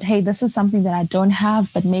realize that, hey, this is something that I don't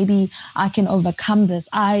have, but maybe I can overcome this.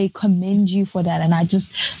 I commend you for that. And I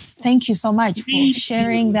just thank you so much for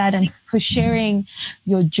sharing that and for sharing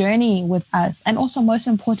your journey with us. And also, most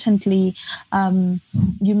importantly,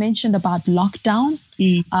 you mentioned about lockdown,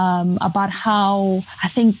 about how I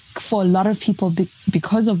think for a lot of people,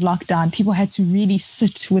 because of lockdown, people had to really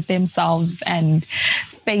sit with themselves and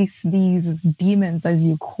face these demons, as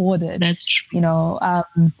you called it. That's true.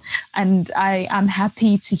 And I'm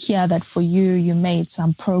happy to hear that for you, you made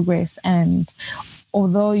some progress. And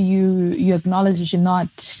although you acknowledge that you're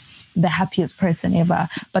not the happiest person ever,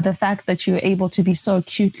 but the fact that you're able to be so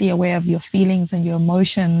acutely aware of your feelings and your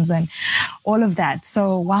emotions and all of that.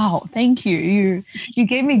 So, wow, thank you. You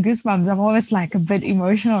gave me goosebumps. I'm almost like a bit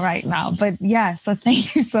emotional right now, but yeah, so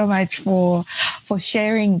thank you so much for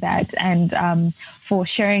sharing that and for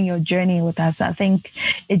sharing your journey with us. I think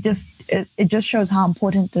it just shows how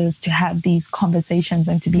important it is to have these conversations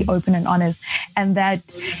and to be open and honest, and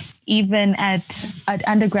that even at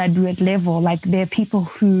undergraduate level, like there are people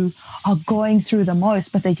who are going through the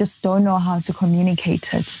most, but they just don't know how to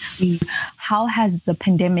communicate it. How has the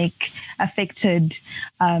pandemic affected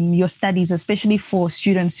your studies, especially for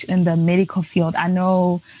students in the medical field? I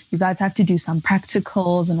know you guys have to do some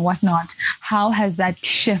practicals and whatnot. How has that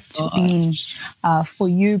shift been for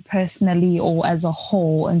you personally or as a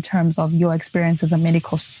whole in terms of your experience as a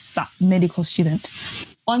medical student?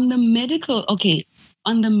 On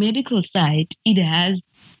the medical side, it has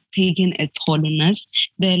taken a toll on us.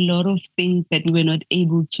 There are a lot of things that we were not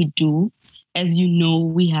able to do. As you know,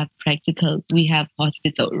 we have practicals, we have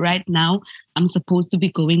hospital. Right now, I'm supposed to be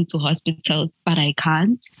going to hospitals, but I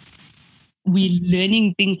can't. We're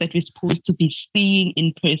learning things that we're supposed to be seeing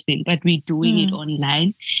in person, but we're doing it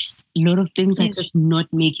online. A lot of things are just not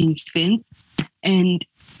making sense. And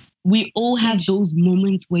we all have those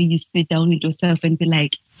moments where you sit down with yourself and be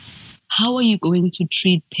like, how are you going to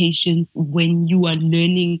treat patients when you are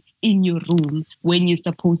learning in your room, when you're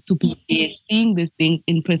supposed to be there, seeing these things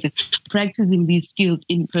in person, practicing these skills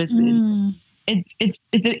in person?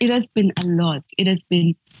 It has been a lot. It has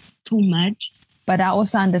been too much. But I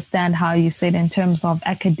also understand how you said in terms of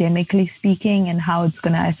academically speaking and how it's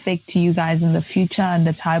going to affect you guys in the future and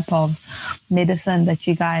the type of medicine that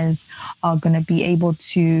you guys are going to be able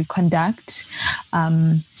to conduct.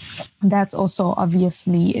 that's also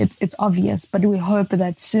obviously, it's obvious, but we hope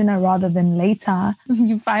that sooner rather than later,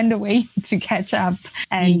 you find a way to catch up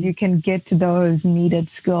and you can get to those needed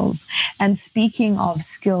skills. And speaking of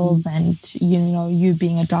skills and, you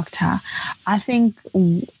being a doctor, I think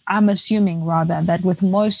I'm assuming rather that with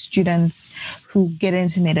most students who get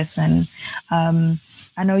into medicine,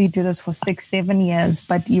 I know you do this for 6-7 years,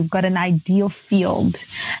 but you've got an ideal field.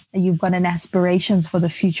 You've got an aspirations for the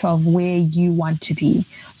future of where you want to be.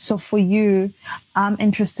 So for you, I'm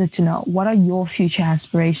interested to know, what are your future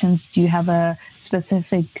aspirations? Do you have a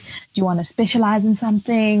specific, do you want to specialize in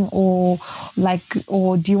something or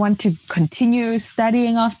do you want to continue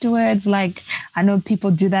studying afterwards? Like, I know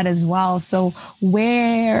people do that as well. So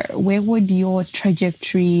where would your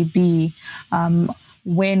trajectory be,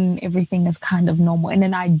 when everything is kind of normal in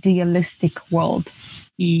an idealistic world?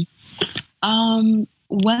 One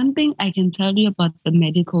thing I can tell you about the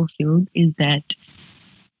medical field is that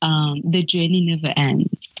the journey never ends.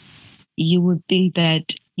 You would think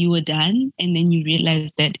that you were done, and then you realize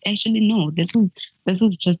that actually no, this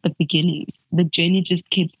was just the beginning. The journey just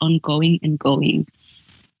keeps on going and going.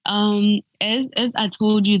 As I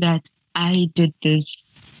told you that I did this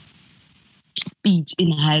speech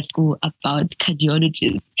in high school about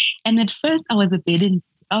cardiologists, and at first I was a bit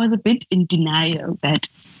in denial that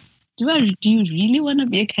do you really want to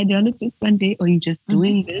be a cardiologist one day, or are you just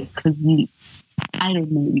doing this because I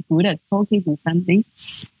don't know, you're good at talking or something?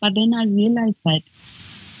 But then I realized that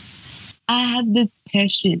I had this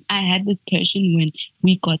passion when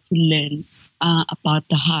we got to learn about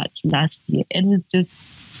the heart last year. It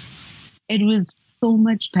was so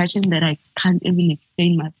much passion that I can't even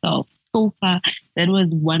explain myself. So far, that was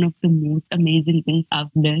one of the most amazing things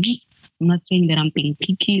I've learned. I'm not saying that I'm being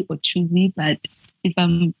picky or choosy, but if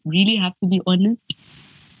I'm really have to be honest,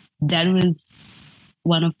 that was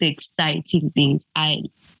one of the exciting things I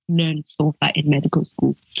learned so far in medical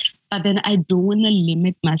school. But then I don't want to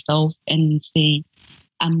limit myself and say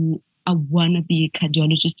I want to be a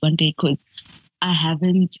cardiologist one day, because I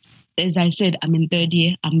haven't, as I said, I'm in third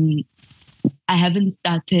year. I haven't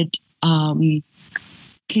started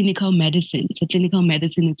clinical medicine. So clinical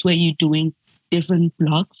medicine is where you're doing different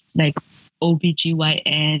blocks like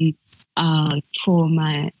OBGYN,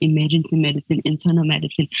 trauma, emergency medicine, internal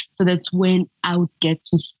medicine. So that's when I would get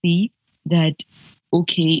to see that,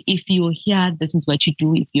 okay, if you're here, this is what you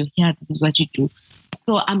do. If you're here, this is what you do.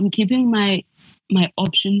 So I'm keeping my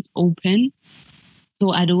options open.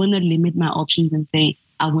 So I don't want to limit my options and say,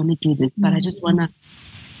 I want to do this, but I just want to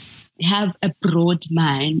have a broad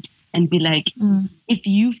mind and be like, if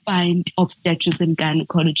you find obstetrics and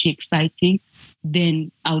gynecology exciting,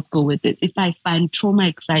 then I would go with it. If I find trauma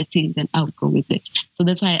exciting, then I would go with it. So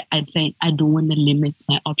that's why I'm saying I don't want to limit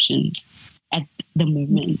my options at the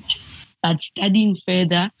moment. But studying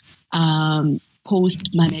further, post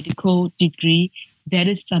my medical degree, that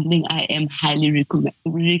is something I am highly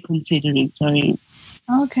reconsidering. Sorry.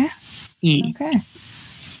 Okay. Okay.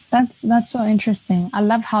 That's so interesting. I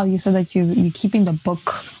love how you said that you're keeping the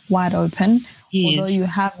book wide open, although you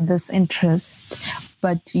have this interest.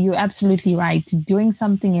 But you're absolutely right. Doing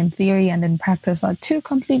something in theory and in practice are two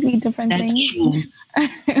completely different things.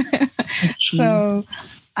 True. So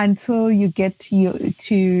until you get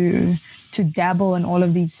to dabble in all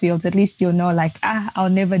of these fields, at least you'll know, like, I'll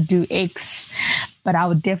never do X, but I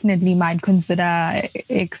would definitely might consider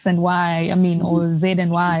X and Y, or Z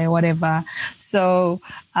and Y or whatever. So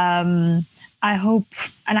I hope,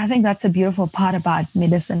 and I think that's a beautiful part about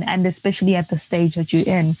medicine, and especially at the stage that you're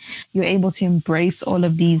in, you're able to embrace all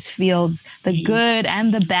of these fields, the good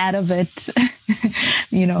and the bad of it,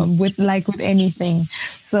 with anything.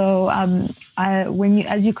 So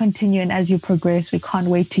as you continue and as you progress, we can't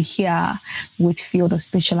wait to hear which field of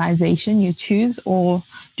specialization you choose or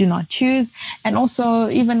do not choose. And also,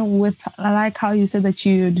 even with, I like how you said that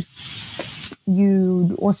you'd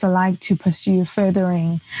also like to pursue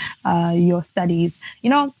furthering your studies.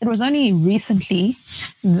 It was only recently,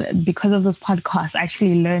 because of this podcast, I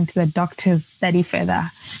actually learned that doctors study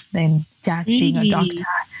further than just being a doctor.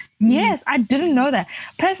 Yes, I didn't know that.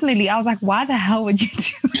 Personally, I was like, why the hell would you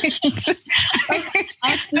do it?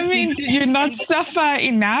 Did you not suffer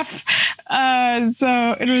enough?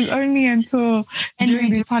 So it was only until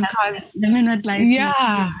during the podcast.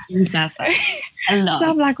 So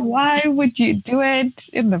I'm like, why would you do it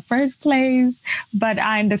in the first place? But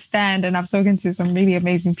I understand, and I've spoken to some really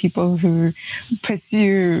amazing people who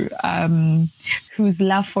pursue, whose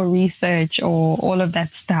love for research or all of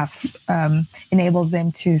that stuff enables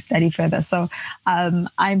them to study study further. So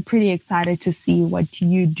I'm pretty excited to see what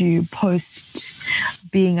you do post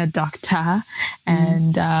being a doctor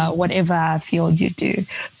and whatever field you do.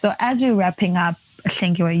 So as we're wrapping up,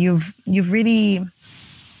 Hlengiwe, you've really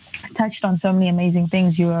touched on so many amazing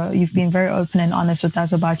things. You've been very open and honest with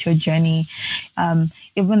us about your journey,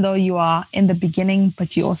 even though you are in the beginning,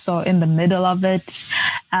 but you're also in the middle of it.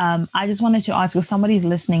 I just wanted to ask, if somebody's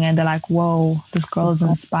listening and they're like, whoa, this girl is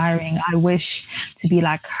inspiring, I wish to be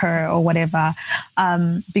like her or whatever,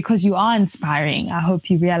 because you are inspiring. I hope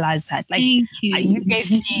you realize that. Like, Thank you.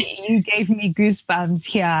 You gave me goosebumps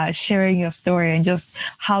here sharing your story and just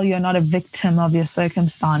how you're not a victim of your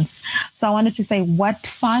circumstance. So I wanted to say, what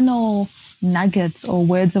final nuggets or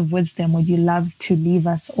words of wisdom would you love to leave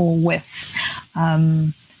us all with,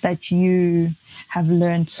 that you have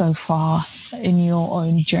learned so far in your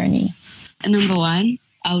own journey? Number one,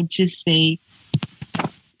 I would just say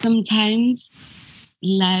sometimes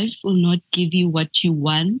life will not give you what you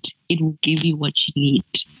want, it will give you what you need,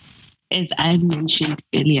 as I mentioned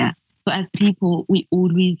earlier. So as people, we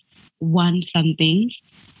always want some things,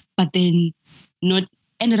 but then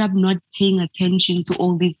ended up not paying attention to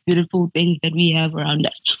all these beautiful things that we have around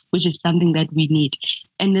us, which is something that we need.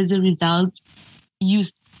 And as a result, you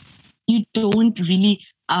don't really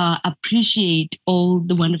appreciate all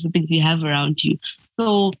the wonderful things you have around you.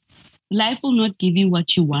 So life will not give you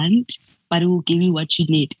what you want, but it will give you what you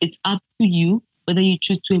need. It's up to you whether you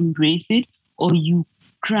choose to embrace it or you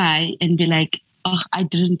cry and be like, oh, I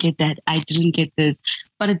didn't get that. I didn't get this.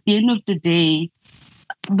 But at the end of the day,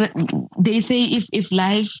 but they say if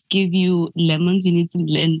life give you lemons, you need to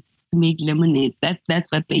learn to make lemonade.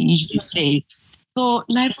 That's what they usually say. So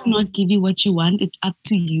life will not give you what you want. It's up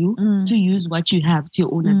to you to use what you have to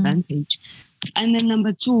your own advantage. And then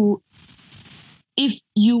number two, if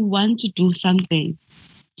you want to do something,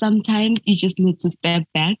 sometimes you just need to step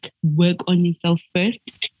back, work on yourself first,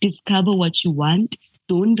 discover what you want.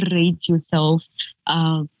 Don't rate yourself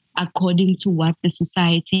according to what the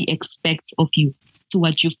society expects of you, to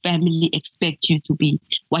what your family expect you to be,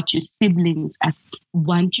 what your siblings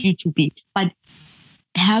want you to be. But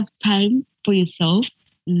have time for yourself,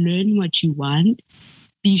 learn what you want,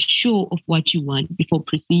 be sure of what you want before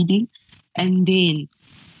proceeding, and then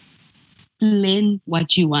plan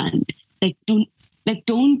what you want.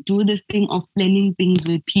 Don't do this thing of planning things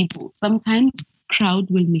with people. Sometimes crowd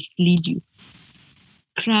will mislead you.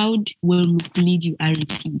 Crowd will mislead you, I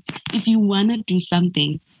repeat. If you want to do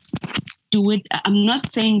something, do it. I'm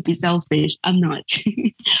not saying be selfish. I'm not.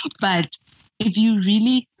 But if you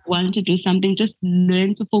really want to do something, just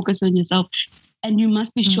learn to focus on yourself. And you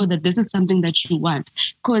must be sure that this is something that you want.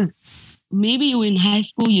 Because maybe you're in high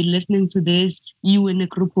school, you're listening to this, you in a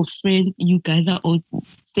group of friends, you guys are all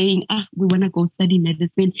saying, we want to go study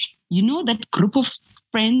medicine. You know that group of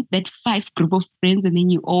friends, that 5 group of friends, and then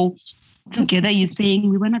you all together, you're saying,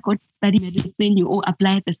 we want to go study medicine, you all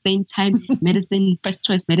apply at the same time, medicine first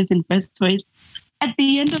choice. At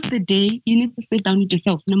the end of the day, you need to sit down with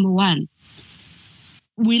yourself. Number one,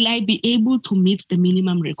 will I be able to meet the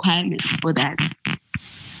minimum requirements for that?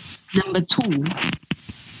 Number two,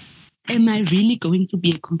 am I really going to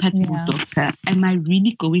be a compatible doctor? Am I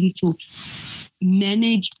really going to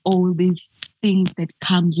manage all these things that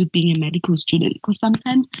comes with being a medical student? Because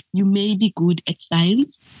sometimes you may be good at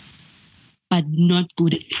science, but not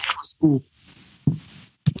good at medical school.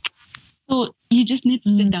 So you just need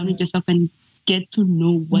to sit down with yourself and get to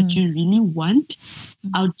know what you really want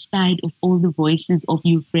outside of all the voices of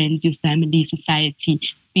your friends, your family, society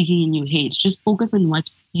speaking in your head. Just focus on what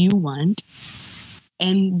you want,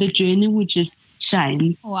 and the journey will just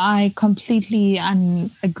shine. Well, I completely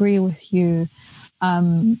agree with you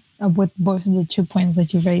with both of the 2 points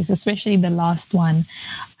that you've raised, especially the last one.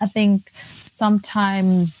 I think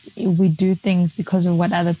sometimes we do things because of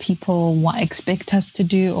what other people expect us to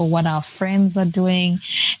do or what our friends are doing.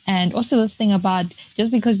 And also this thing about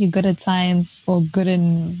just because you're good at science or good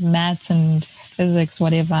in maths and physics,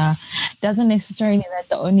 whatever, doesn't necessarily mean that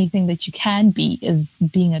the only thing that you can be is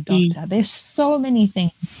being a doctor. There's so many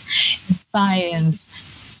things in science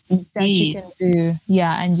that you can do.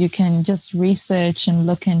 Yeah, and you can just research and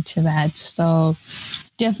look into that. So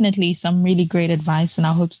definitely some really great advice, and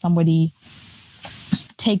I hope somebody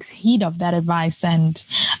takes heed of that advice and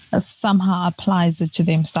somehow applies it to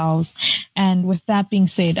themselves. And with that being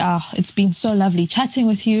said, it's been so lovely chatting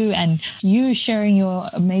with you and you sharing your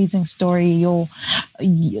amazing story,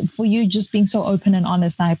 for you just being so open and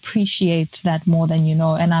honest. I appreciate that more than you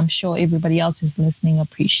know, and I'm sure everybody else who's listening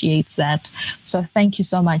appreciates that. So thank you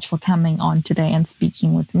so much for coming on today and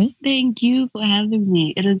speaking with me. Thank you for having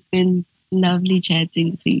me. It has been lovely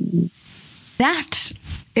chatting to you. that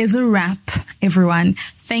is a wrap, everyone.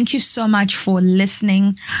 Thank you so much for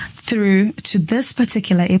listening through to this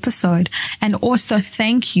particular episode. And also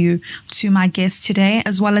thank you to my guest today,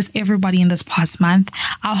 as well as everybody in this past month.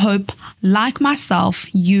 I hope, like myself,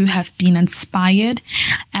 you have been inspired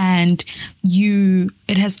and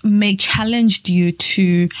it has challenged you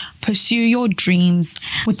to pursue your dreams.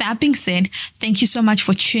 With that being said, thank you so much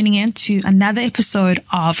for tuning in to another episode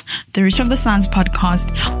of the Root of the Sounds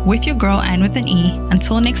podcast with your girl and with an E.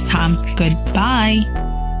 Until next time,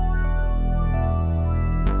 goodbye.